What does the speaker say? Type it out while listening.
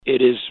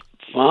it is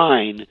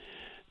fine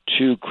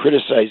to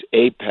criticize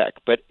AIPAC,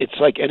 but it's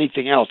like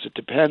anything else. It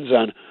depends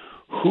on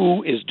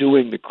who is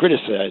doing the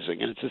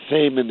criticizing, and it's the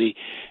same in the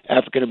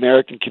African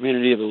American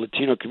community, the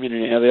Latino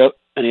community, and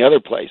any other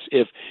place.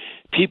 If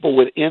people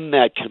within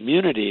that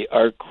community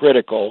are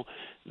critical,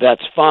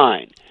 that's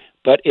fine.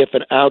 But if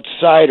an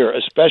outsider,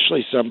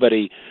 especially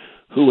somebody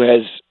who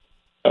has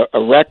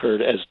a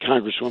record, as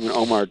Congresswoman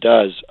Omar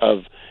does,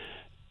 of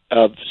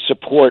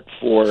support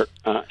for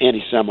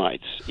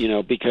anti-Semites,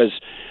 because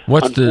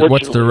what's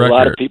the record? A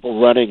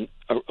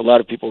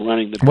lot of people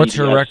running the. What's BDS,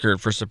 her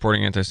record for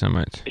supporting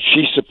anti-Semites?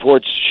 She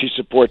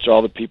supports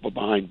all the people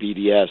behind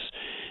BDS,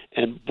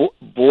 and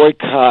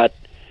boycott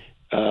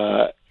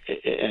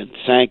and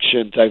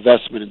sanction,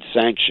 divestment and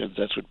sanctions.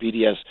 That's what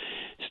BDS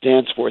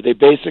stands for. They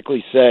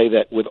basically say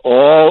that with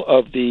all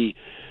of the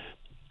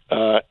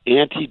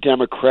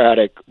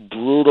anti-democratic,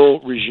 brutal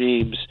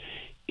regimes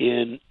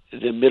in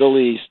the Middle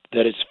East,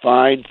 that it's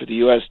fine for the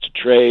U.S. to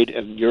trade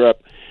and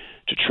Europe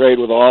to trade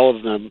with all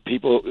of them.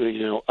 People,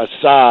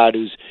 Assad,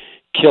 who's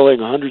killing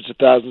hundreds of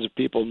thousands of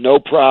people, no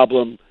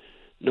problem.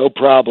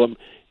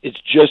 It's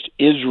just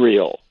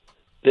Israel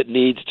that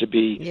needs to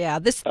be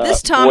this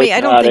Tommy,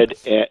 I don't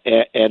think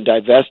and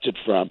divested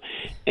from.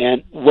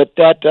 And what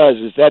that does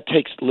is that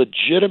takes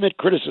legitimate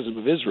criticism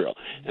of Israel,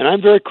 and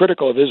I'm very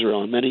critical of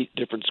Israel on many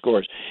different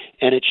scores,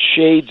 and it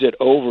shades it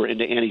over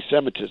into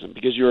anti-Semitism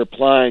because you're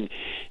applying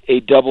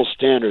a double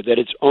standard that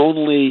it's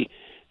only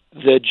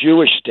the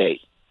Jewish state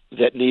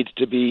that needs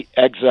to be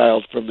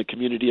exiled from the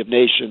community of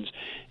nations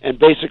and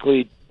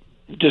basically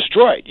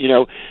destroyed.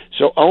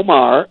 So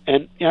Omar,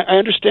 and I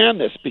understand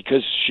this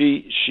because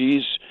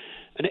she's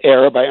an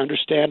Arab. I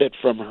understand it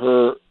from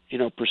her,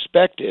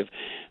 perspective,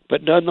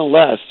 but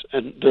nonetheless,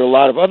 and there are a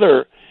lot of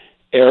other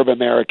Arab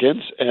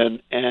Americans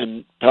and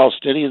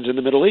Palestinians in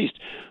the Middle East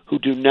who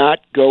do not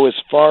go as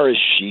far as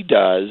she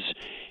does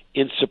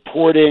in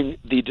supporting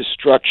the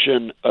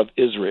destruction of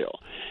Israel.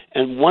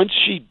 And once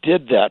she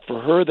did that,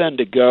 for her then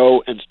to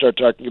go and start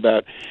talking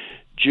about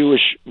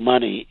Jewish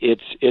money,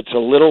 it's a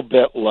little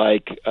bit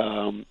like,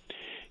 if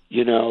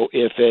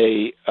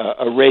a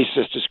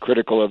racist is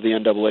critical of the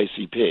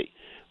NAACP.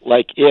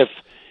 Like if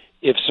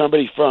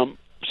somebody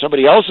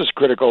else is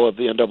critical of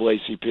the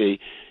NAACP,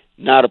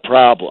 not a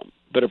problem.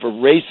 But if a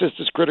racist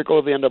is critical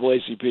of the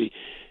NAACP,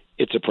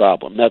 it's a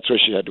problem. That's where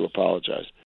she had to apologize.